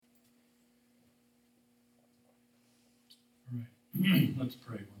Let's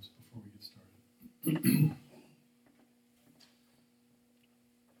pray once before we get started.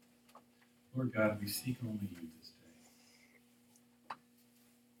 Lord God, we seek only you this day.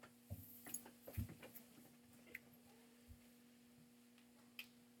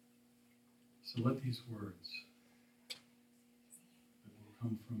 So let these words that will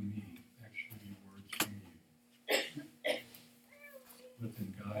come from me actually be words from you. Let them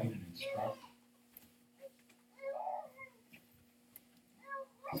guide and instruct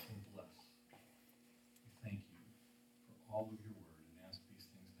and bless. We thank you for all of your word and ask these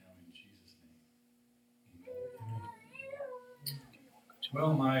things now in Jesus' name.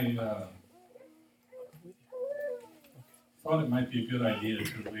 Amen. Well, I thought it might be a good idea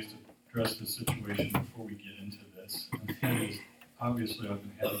to at least address this situation before we get into this. And that is, obviously, I've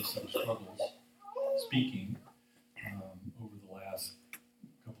been having some struggles speaking over the last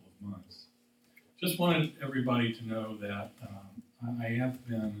couple of months. Just wanted everybody to know that I have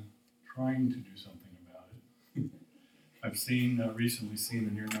been trying to do something about it. I've recently seen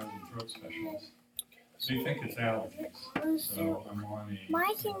an ear, nose, and throat specialist. They think it's allergies, so I'm on a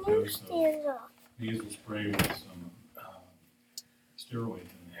dose of nasal spray with some steroids in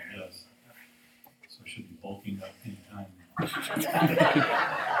it, I guess. So I should be bulking up any time now.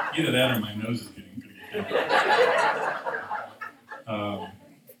 Either that or my nose is getting pretty good.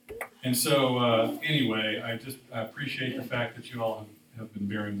 And so, anyway, I appreciate the fact that you all have been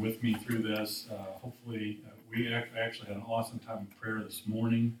bearing with me through this. Hopefully, we actually had an awesome time of prayer this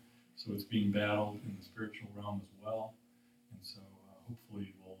morning, so it's being battled in the spiritual realm as well. And so,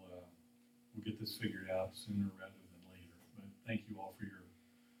 hopefully, we'll get this figured out sooner rather than later. But thank you all for your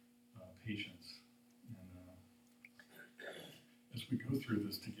patience and as we go through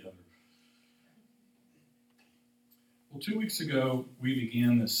this together. Well, 2 weeks ago, we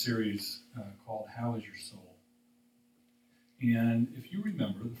began this series called How is Your Soul? And if you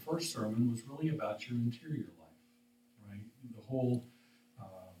remember, the first sermon was really about your interior life, right? The whole,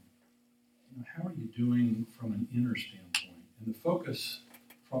 how are you doing from an inner standpoint? And the focus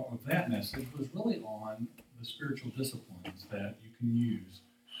of that message was really on the spiritual disciplines that you can use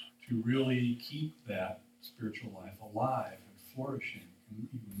to really keep that spiritual life alive and flourishing and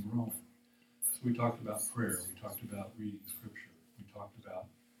even growing. So we talked about prayer, we talked about reading scripture, we talked about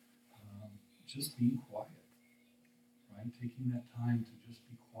just being quiet, right? Taking that time to just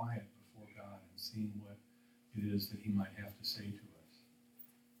be quiet before God and seeing what it is that he might have to say to us.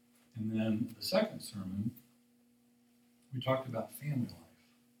 And then the second sermon, we talked about family life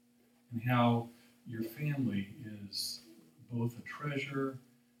and how your family is both a treasure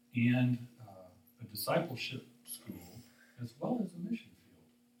and a discipleship school as well as a mission field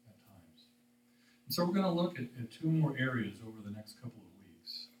at times. And so we're going to look at two more areas over the next couple of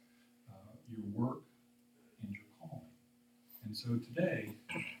weeks, your work and your calling. And so today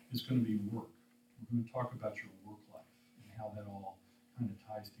is going to be work. We're going to talk about your work life and how that all kind of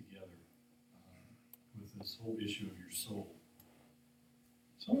ties together with this whole issue of your soul.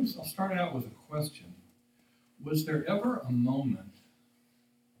 So I'll start out with a question. Was there ever a moment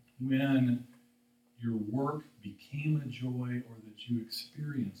when your work became a joy or that you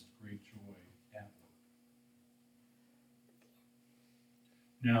experienced great joy at work?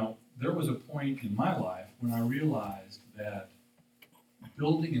 Now, there was a point in my life when I realized that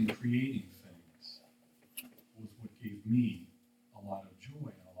building and creating things was what gave me a lot of joy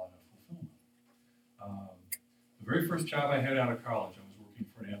and a lot of fulfillment. The very first job I had out of college, I was working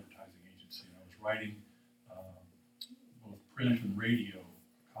for an advertising agency, and I was writing both print and radio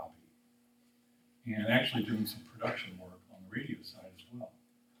copy, and actually doing some production work on the radio side as well.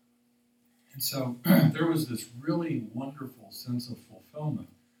 And so there was this really wonderful sense of fulfillment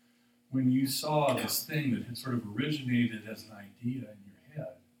when you saw this thing that had sort of originated as an idea in your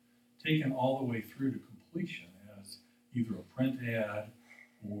head, taken all the way through to completion as either a print ad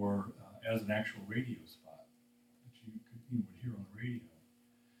or as an actual radio spot that you would hear on the radio.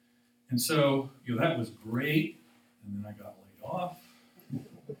 And so, that was great, and then I got laid off.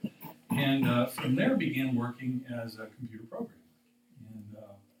 And from there began working as a computer programmer. And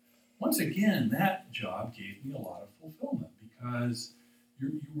once again, that job gave me a lot of fulfillment because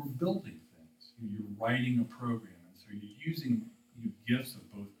you were building things. You're writing a program, and so you're using gifts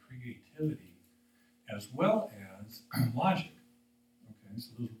of both creativity as well as logic. Okay, so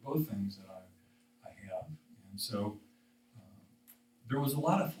those are both things that I have. And so there was a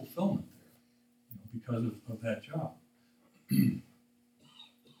lot of fulfillment there because of that job.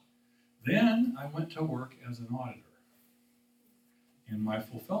 Then I went to work as an auditor. And my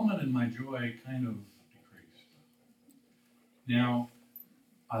fulfillment and my joy kind of decreased. Now,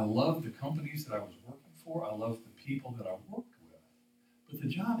 I loved the companies that I was working for. I loved the people that I worked with. But the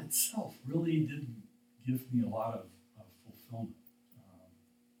job itself really didn't give me a lot of fulfillment.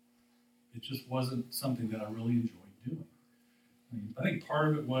 It just wasn't something that I really enjoyed doing. I think part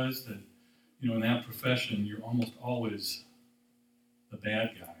of it was that, in that profession, you're almost always the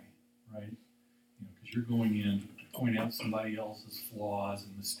bad guy, right? Because you're going in to point out somebody else's flaws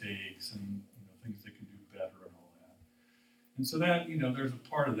and mistakes and things they can do better and all that. And so that, there's a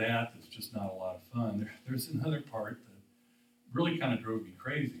part of that that's just not a lot of fun. There's another part that really kind of drove me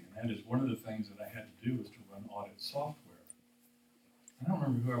crazy, and that is one of the things that I had to do was to run audit software. I don't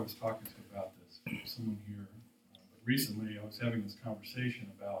remember who I was talking to about this, someone here, but recently I was having this conversation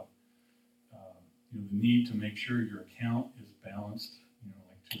about the need to make sure your account is balanced,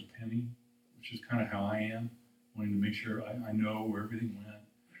 like to the penny, which is kind of how I am, wanting to make sure I know where everything went.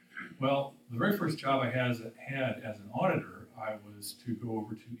 Well, the very first job I had as an auditor, I was to go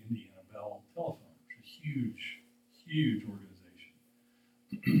over to Indiana Bell Telephone, which is a huge, huge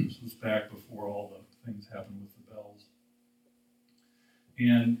organization. This was back before all the things happened with the bells.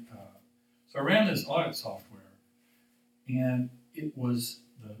 And so I ran this audit software, and the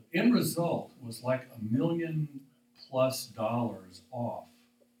end result was like $1 million+ off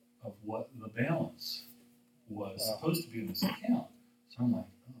of what the balance was supposed to be in this account. So I'm like,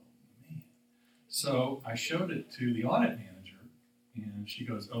 oh man. So I showed it to the audit manager, and she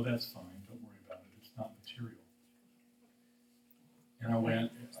goes, oh, that's fine, don't worry about it, it's not material. And I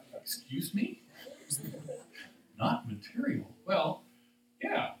went, excuse me? Not material? Well,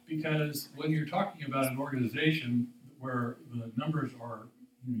 yeah, because when you're talking about an organization where the numbers are,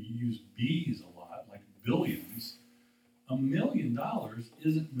 you use B's a lot, like billions, $1 million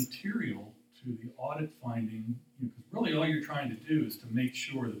isn't material to the audit finding, because really all you're trying to do is to make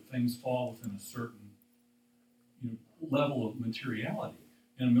sure that things fall within a certain level of materiality.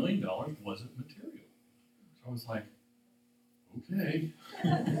 And $1 million wasn't material. So I was like, okay.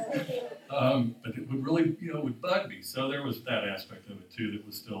 But it would really, would bug me. So there was that aspect of it too that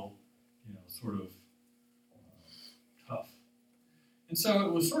was still, sort of tough. And so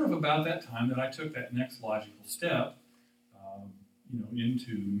it was sort of about that time that I took that next logical step,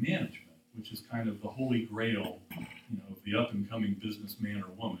 into management, which is kind of the holy grail, of the up and coming businessman or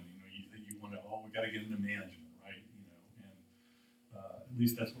woman. You want to, we got to get into management, right? And at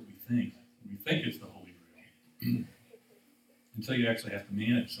least that's what we think. We think it's the holy grail until you actually have to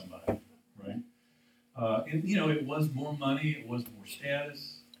manage somebody, right? And it was more money, it was more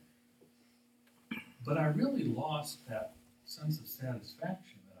status, but I really lost that sense of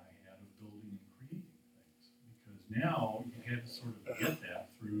satisfaction that I had of building and creating things, because now you had to sort of get that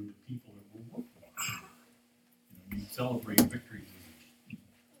through the people that we're working on. You celebrate victories,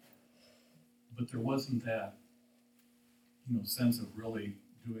 but there wasn't that, sense of really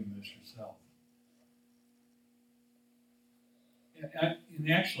doing this yourself.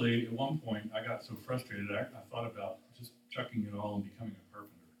 And actually, at one point, I got so frustrated, I thought about just chucking it all and becoming a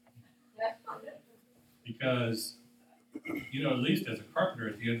carpenter. Because, at least as a carpenter,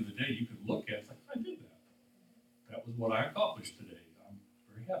 at the end of the day, you could look at it, it's like, I did that. That was what I accomplished today. I'm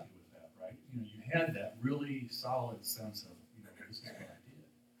very happy with that, right? You had that really solid sense of, this is what I did.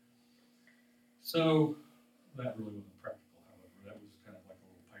 So, that really wasn't practical, however. That was kind of like a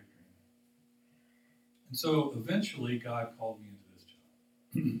little pipe dream. And so, eventually, God called me into this job.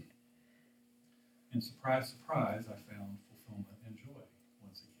 And surprise, surprise, I found fulfillment and joy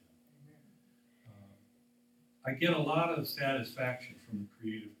once again. I get a lot of satisfaction from the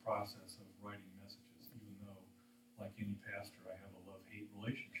creative process of writing messages, even though, like any pastor, I have a love-hate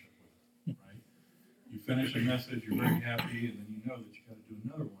relationship with it, right? You finish a message, you're very happy, and then you know that you got to do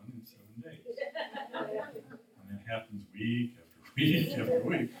another one in 7 days. And it happens week after week after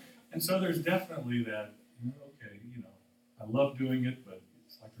week. And so there's definitely that, okay, I love doing it, but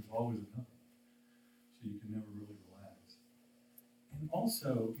it's like there's always another. So you can never really relax. And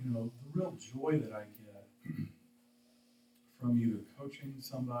also, the real joy that I get from either coaching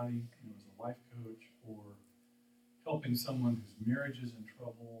somebody, as a life coach, or helping someone whose marriage is in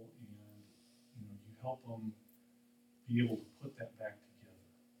trouble, and you help them be able to put that back together.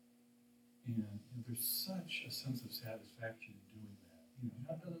 And there's such a sense of satisfaction in doing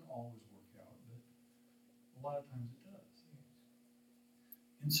that. That doesn't always work out, but a lot of times it does.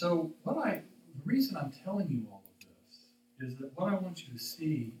 And so the reason I'm telling you all of this is that what I want you to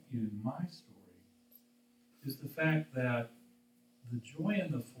see in my story is the fact that the joy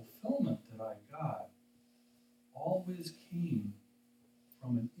and the fulfillment that I got always came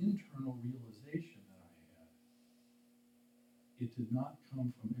from an internal realization that I had. It did not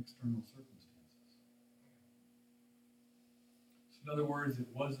come from external circumstances. So in other words, it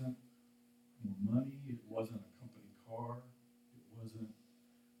wasn't more money, it wasn't a company car, it wasn't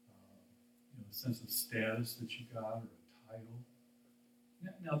sense of status that you got or a title.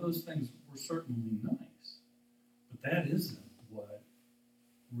 Now those things were certainly nice, but that isn't what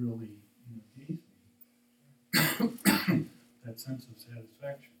really gave me that sense of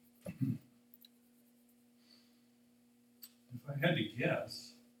satisfaction. If I had to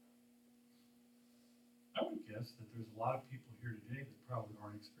guess, I would guess that there's a lot of people here today that probably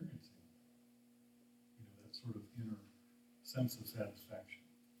aren't experiencing, that sort of inner sense of satisfaction.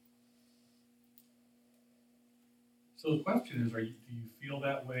 So the question is, do you feel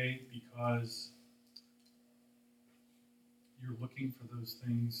that way because you're looking for those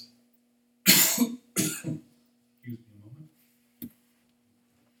things? Excuse me a moment.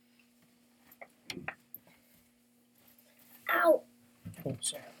 Ow! Oh,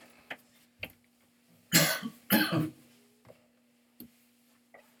 sorry.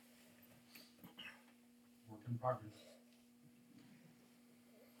 Work in progress.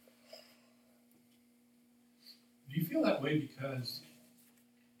 Do you feel that way because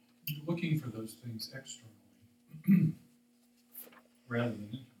you're looking for those things externally rather than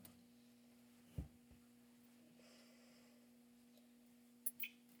internally?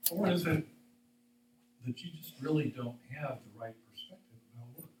 Or is it that you just really don't have the right perspective about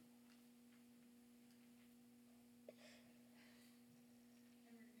work?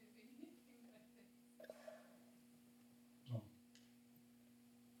 Oh.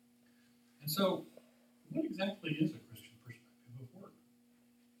 And so, what exactly is a Christian perspective of work?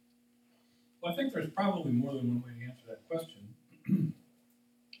 Well, I think there's probably more than one way to answer that question,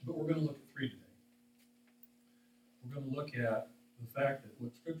 but we're going to look at three today. We're going to look at the fact that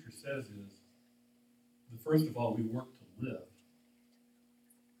what Scripture says is that first of all, we work to live.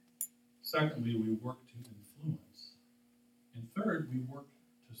 Secondly, we work to influence. And third, we work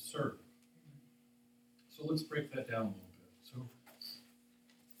to serve. So let's break that down a little bit.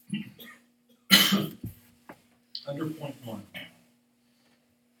 So, under point 1,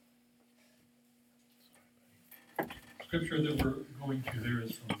 Scripture that we're going to there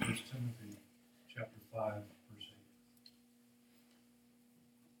is from 1 Timothy chapter 5, verse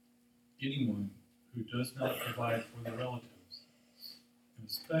 8. Anyone who does not provide for their relatives, and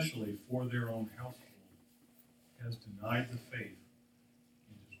especially for their own household, has denied the faith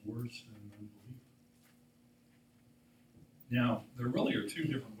and is worse than an unbeliever. Now, there really are two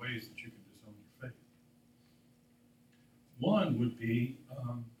different ways that you can disown your faith. One would be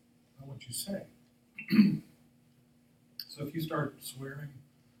what you say. So if you start swearing,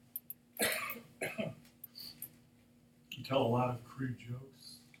 you tell a lot of crude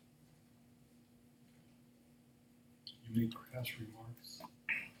jokes, you make crass remarks,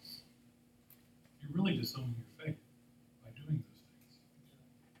 you're really disowning your faith by doing those things.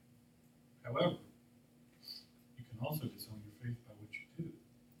 However, you can also disown your faith by what you do,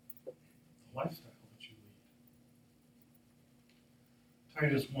 the lifestyle that you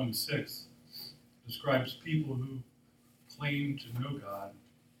lead. Titus 1:6 describes people who claim to know God,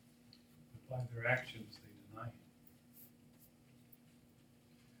 but by their actions they deny Him.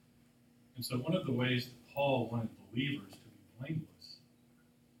 And so one of the ways that Paul wanted believers to be blameless,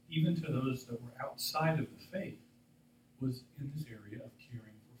 even to those that were outside of the faith, was in this area of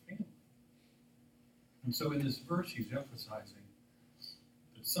caring for family. And so in this verse he's emphasizing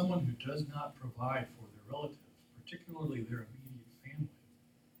that someone who does not provide for their relatives, particularly their immediate family,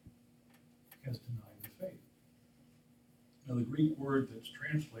 has denied the faith. Now, the Greek word that's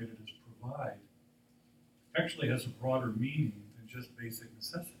translated as provide actually has a broader meaning than just basic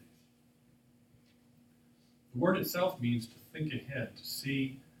necessities. The word itself means to think ahead, to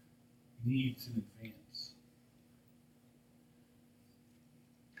see needs in advance.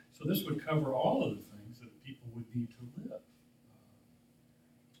 So this would cover all of the things that people would need to live.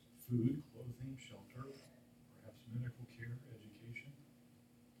 Food, clothing, shelter, perhaps medical care, education.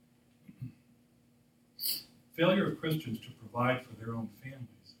 Failure of Christians to provide for their own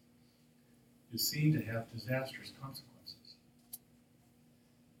families is seen to have disastrous consequences.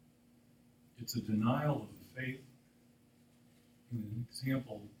 It's a denial of the faith and an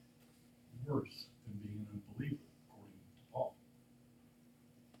example worse than being an unbeliever, according to Paul.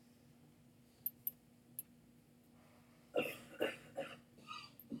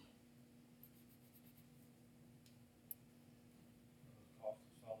 Cost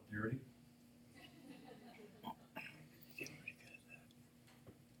of solidarity.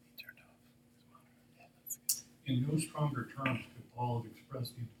 In no stronger terms could Paul have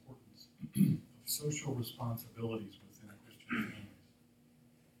expressed the importance of social responsibilities within Christian families.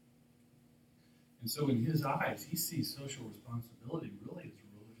 And so in his eyes, he sees social responsibility really as a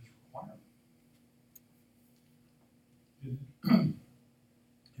religious requirement.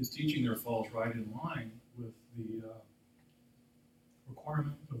 his teaching there falls right in line with the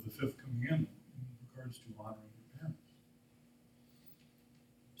requirement of the fifth commandment in regards to honoring your parents.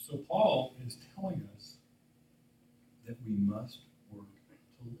 So Paul is telling us that we must work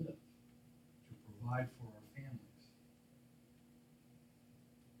to live, to provide for our families.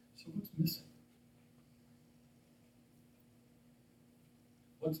 So what's missing?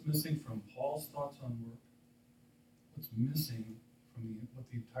 What's missing from Paul's thoughts on work? What's missing from what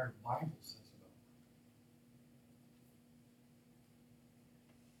the entire Bible says about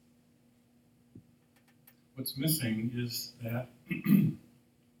work? What's missing is that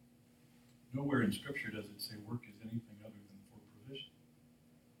nowhere in Scripture does it say work is anything other than for provision.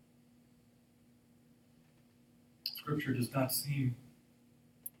 Scripture does not seem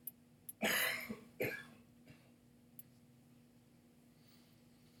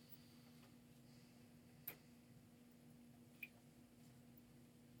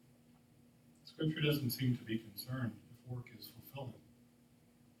Scripture doesn't seem to be concerned if work is fulfilling,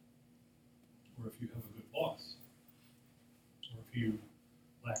 or if you have a good boss, or if you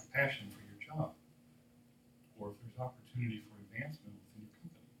lack passion for your job, or if there's opportunity for advancement within your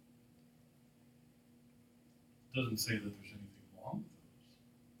company. It doesn't say that there's anything wrong with those,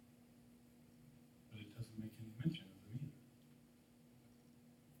 but it doesn't make any mention of them either.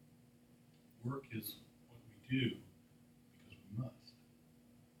 Work is what we do because we must.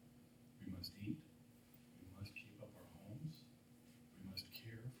 We must eat. We must keep up our homes. We must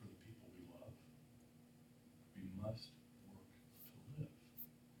care for the people we love. We must work to live.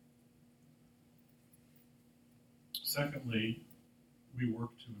 Secondly, we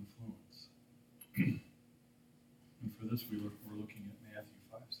work to influence. And for this, we're looking at Matthew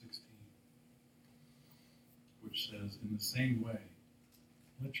 5:16, which says, "In the same way,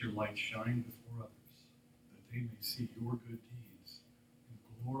 let your light shine before others, that they may see your good deeds and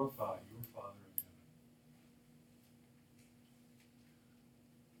glorify your Father in heaven."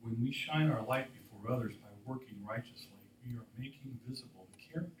 When we shine our light before others by working righteously, we are making visible the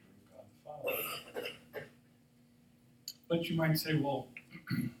character of God the Father. But you might say, well,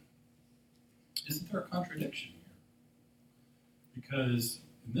 isn't there a contradiction here? Because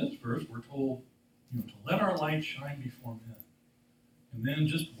in this verse, we're told, to let our light shine before men. And then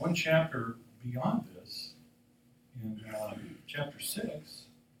just one chapter beyond this, in chapter 6,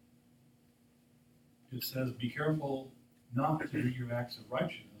 it says, "Be careful not to do your acts of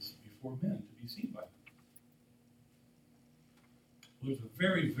righteousness before men to be seen by them." Well, there's a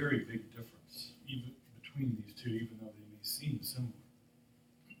very, very big difference even between these two, even though they may seem similar.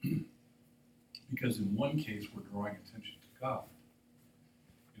 Because in one case, we're drawing attention to God.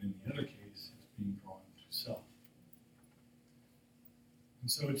 And in the other case, it's being drawn to self.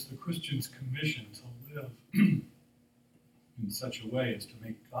 And so it's the Christian's commission to live in such a way as to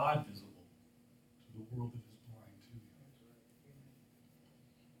make God visible to the world that is blind to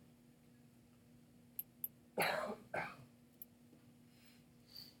Him.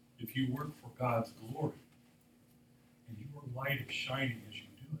 If you work for God's glory, and your light is shining as you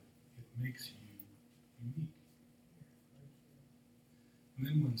do it, it makes you unique. And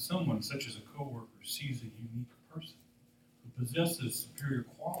then when someone, such as a coworker, sees a unique person who possesses superior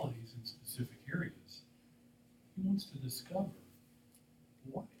qualities in specific areas, he wants to discover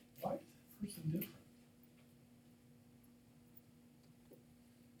why is that person different?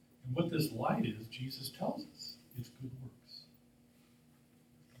 And what this light is, Jesus tells us, it's good works.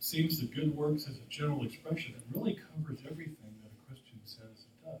 It seems that good works is a general expression that really covers everything that a Christian says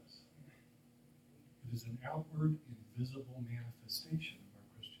it does. It is an outward, invisible manifestation of our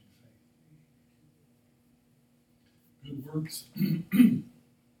Christian faith. Good works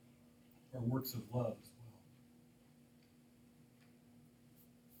are works of love as well.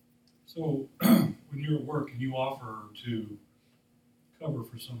 So when you're at work and you offer to cover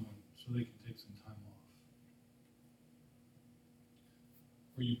for someone so they can take some time off,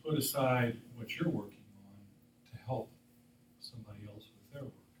 or you put aside what you're working on to help somebody else with their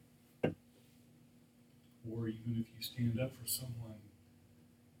work, or even if you stand up for someone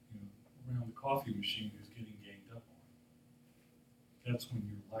around the coffee machine who's getting ganged up on, that's when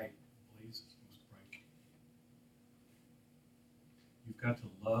your light blazes most brightly. You've got to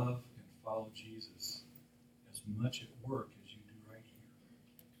love and follow Jesus as much at work as you do right here.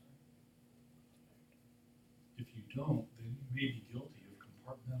 If you don't, then you may be guilty of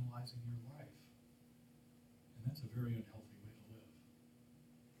compartmentalizing your life. And that's a very unhealthy way to live.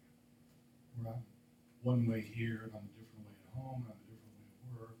 Where I'm one way here, and I'm a different way at home, and I'm a different way at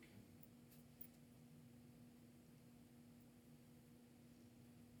work.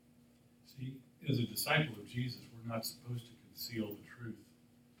 See, as a disciple of Jesus, we're not supposed to conceal the truth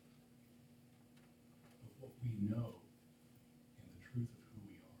we know in the truth of who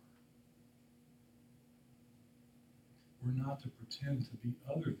we are. We're not to pretend to be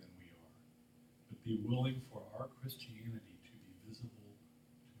other than we are, but be willing for our Christianity to be visible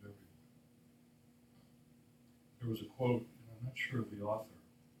to everyone. There was a quote, and I'm not sure of the author,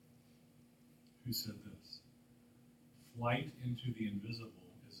 who said this: "Flight into the invisible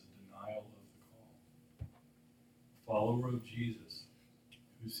is a denial of the call. A follower of Jesus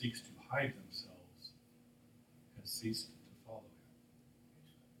who seeks to hide themselves has ceased to follow him."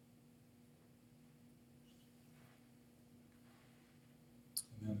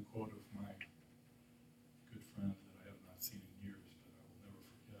 And then a quote of my good friend that I have not seen in years, but I will never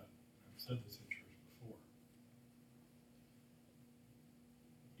forget. I've said this in church before.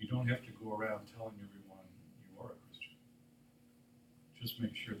 You don't have to go around telling everyone you are a Christian. Just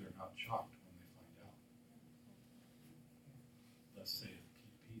make sure they're not shocked when they find out. Thus saith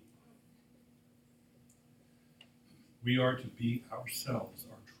Pete. We are to be ourselves,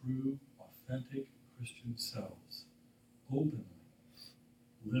 our true, authentic Christian selves, openly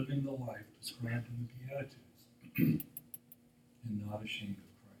living the life described in the Beatitudes and not ashamed of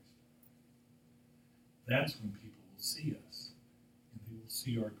Christ. That's when people will see us, and they will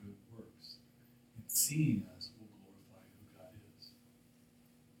see our good works, and seeing us will glorify who God is.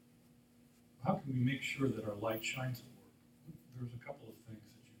 How can we make sure that our light shines at work? There's a couple of things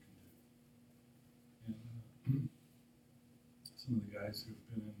that you can do. And some of the guys who've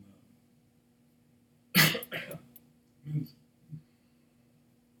been in the men's,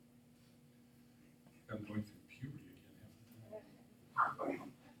 I'm going through puberty again half the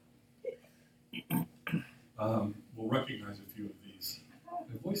time. We'll recognize a few of these.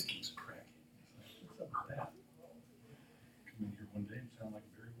 My voice keeps cracking. What's up with that? Come in here one day and sound like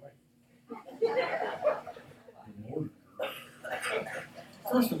Barry White.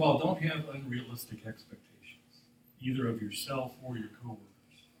 First of all, don't have unrealistic expectations, either of yourself or your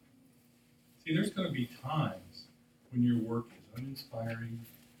coworkers. See, there's going to be times when your work is uninspiring,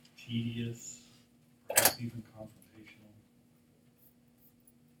 tedious, perhaps even confrontational.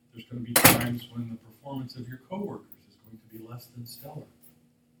 There's going to be times when the performance of your coworkers is going to be less than stellar.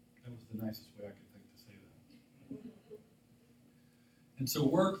 That was the nicest way I could think to say that. And so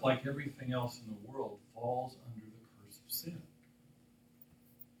work, like everything else in the world, falls under the curse of sin.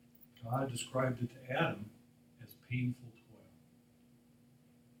 God described it to Adam as painful toil.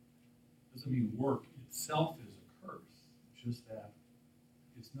 Doesn't mean work itself is a curse, just that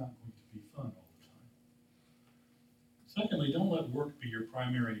it's not going to be fun all the time. Secondly, don't let work be your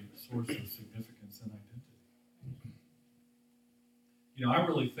primary source of significance and identity. I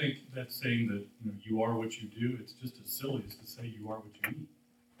really think that saying that you are what you do, it's just as silly as to say you are what you eat.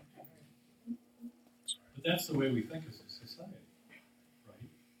 But that's the way we think as a society, right?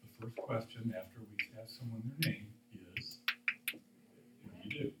 The first question after we ask someone their name is, what do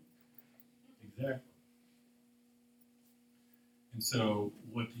you do? Exactly. And so,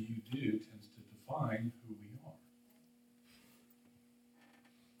 what do you do tends to define who we are.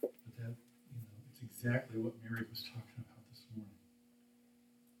 But that, it's exactly what Mary was talking about this morning.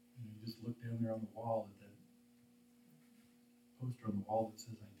 You just look down there on the wall at that poster on the wall that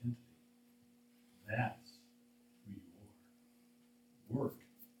says identity. That's who you are. Work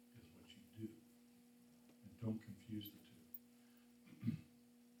is what you do. And don't confuse the two.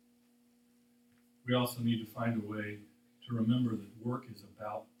 We also need to find a way to remember that work is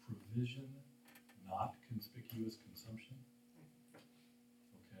about provision, not conspicuous consumption.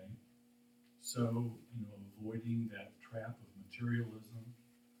 Okay? So, avoiding that trap of materialism,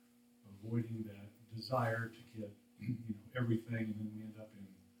 avoiding that desire to get, everything, and then we end up in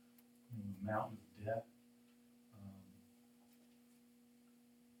a mountain of debt.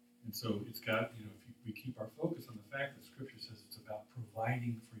 And so it's got, if we keep our focus on the fact that Scripture says it's about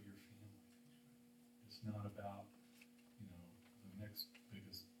providing for your family. It's not about, the next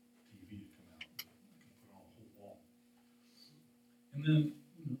biggest TV to come out. You can put on a whole wall. And then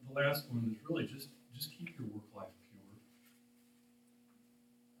the last one is really just keep your work life pure.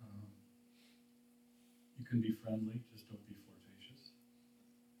 You can be friendly, just don't be flirtatious.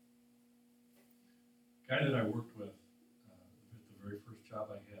 The guy that I worked with at the very first job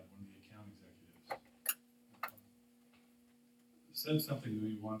I had, one of the account executives, said something to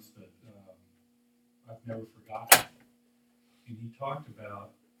me once that I've never forgotten. And he talked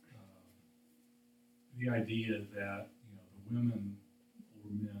about the idea that, the women or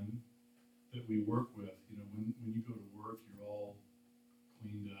men that we work with, when you go to work, you're all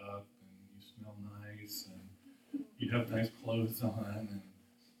cleaned up and you smell nice and you have nice clothes on and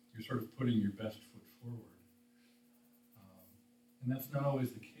you're sort of putting your best foot forward. And that's not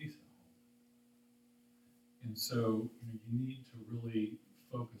always the case at home. And so you need to really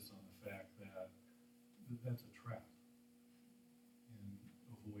focus on the fact that that's a trap. And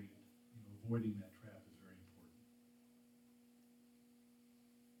avoiding that trap is very important.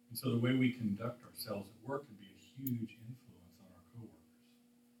 And so the way we conduct ourselves at work can be a huge influence on our coworkers.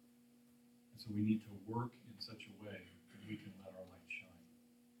 And so we need to work in such a way that we can let our light shine.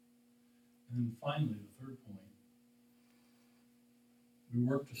 And then finally, the third point, we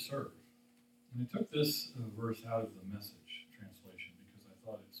work to serve. And I took this verse out of the Message translation because I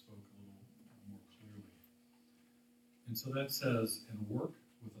thought it spoke a little more clearly. And so that says, and work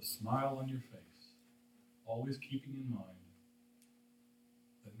with a smile on your face, always keeping in mind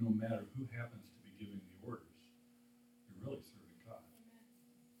that no matter who happens to be giving the orders, you're really serving God.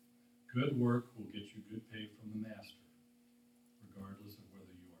 Good work will get you good pay from the master, regardless of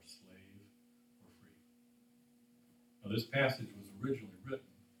whether you are slave or free. Now, this passage was originally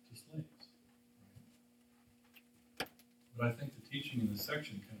written to slaves. But I think the teaching in this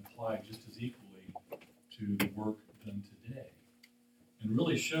section can apply just as equally to the work done today, and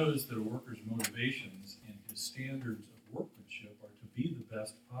really shows that a worker's motivations and his standards of workmanship are to be the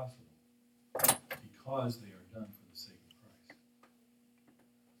best possible because they are done for the sake of Christ.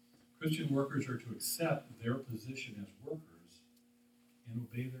 Christian workers are to accept their position as workers and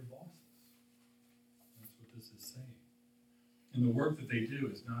obey their bosses. That's what this is saying. And the work that they do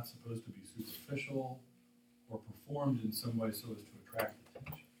is not supposed to be superficial or performed in some way so as to attract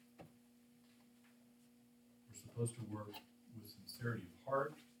attention. We're supposed to work with sincerity of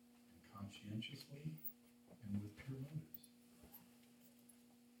heart and conscientiously and with pure motives.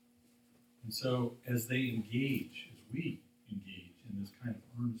 And so as we engage in this kind of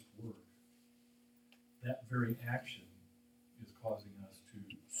earnest work, that very action is causing us to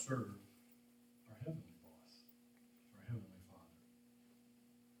serve our heavenly boss, our heavenly Father.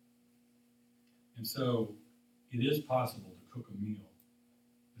 And so it is possible to cook a meal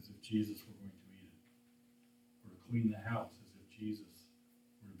as if Jesus were going to eat it, or to clean the house as if Jesus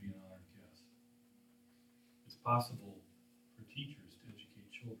were to be an honored guest. It's possible for teachers to educate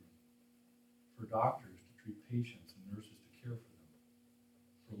children, for doctors to treat patients and nurses to care for them,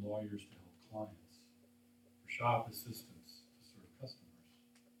 for lawyers to help clients, for shop assistants to serve customers,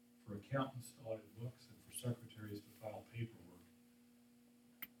 for accountants to audit books, and for secretaries to file paperwork,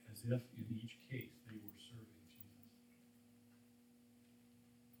 as if in each case they were serving Jesus.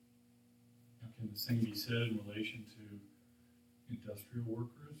 Now, can the same be said in relation to industrial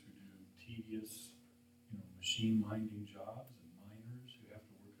workers who do tedious, machine-minding jobs, and miners who have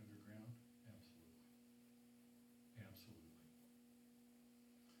to work underground? Absolutely. Absolutely.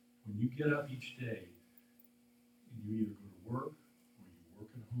 When you get up each day and you either go to work, or you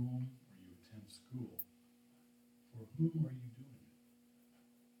work at home, or you attend school, for whom are you doing it?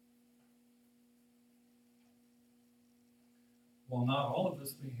 While not all of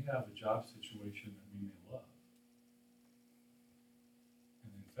us may have a job situation that we may love,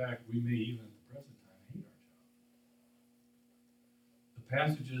 and in fact, we may even at the present time hate our job, the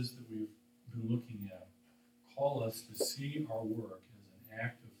passages that we've been looking at call us to see our work as an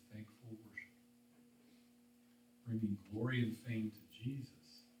act of thankful worship, bringing glory and fame to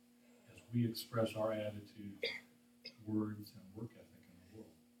Jesus as we express our attitudes, words, and work ethic in the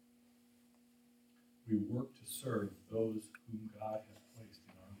world. We work to serve those whom God has placed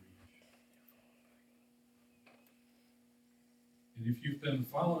in our reach. And if you've been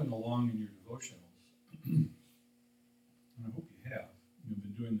following along in your devotionals, and I hope you have, you've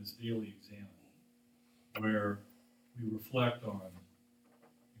been doing this daily examine, where we reflect on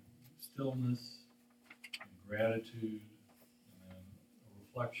stillness and gratitude, and then a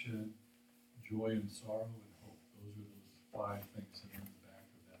reflection, joy and sorrow and hope. Those are those 5 things that are in the back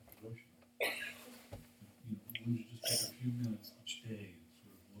of that devotional. Why don't you just take a few minutes each day and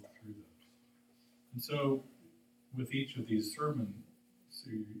sort of look through those. And so with each of these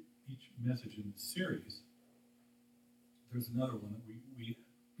each message in the series, there's another one that we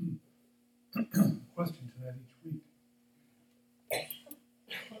question to that each week.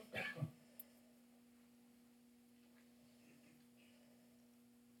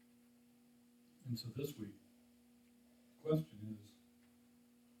 And so this week, the question is,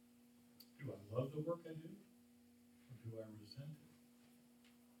 do I love the work I do, or do I resent it?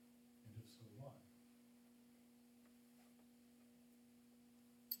 And if so, why?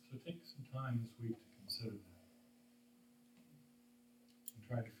 So take some time this week to consider that and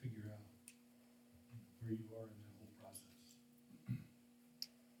try to figure out where you are in that whole process.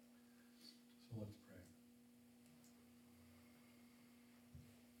 So let's pray.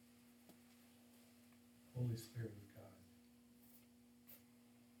 Holy Spirit of God,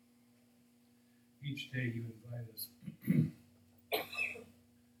 Each day you invite us to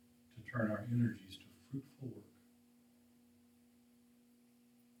turn our energies to fruitful work,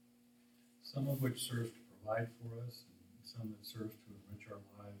 some of which serves to provide for us, and some that serves to enrich our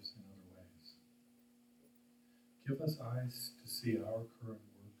lives in other ways. Give us eyes to see our current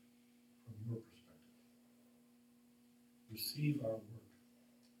work from your perspective. Receive our work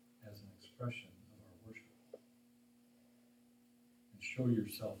as an expression of our worship, and show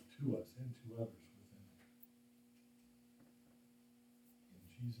yourself to us and to others within it.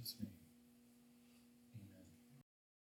 In Jesus' name.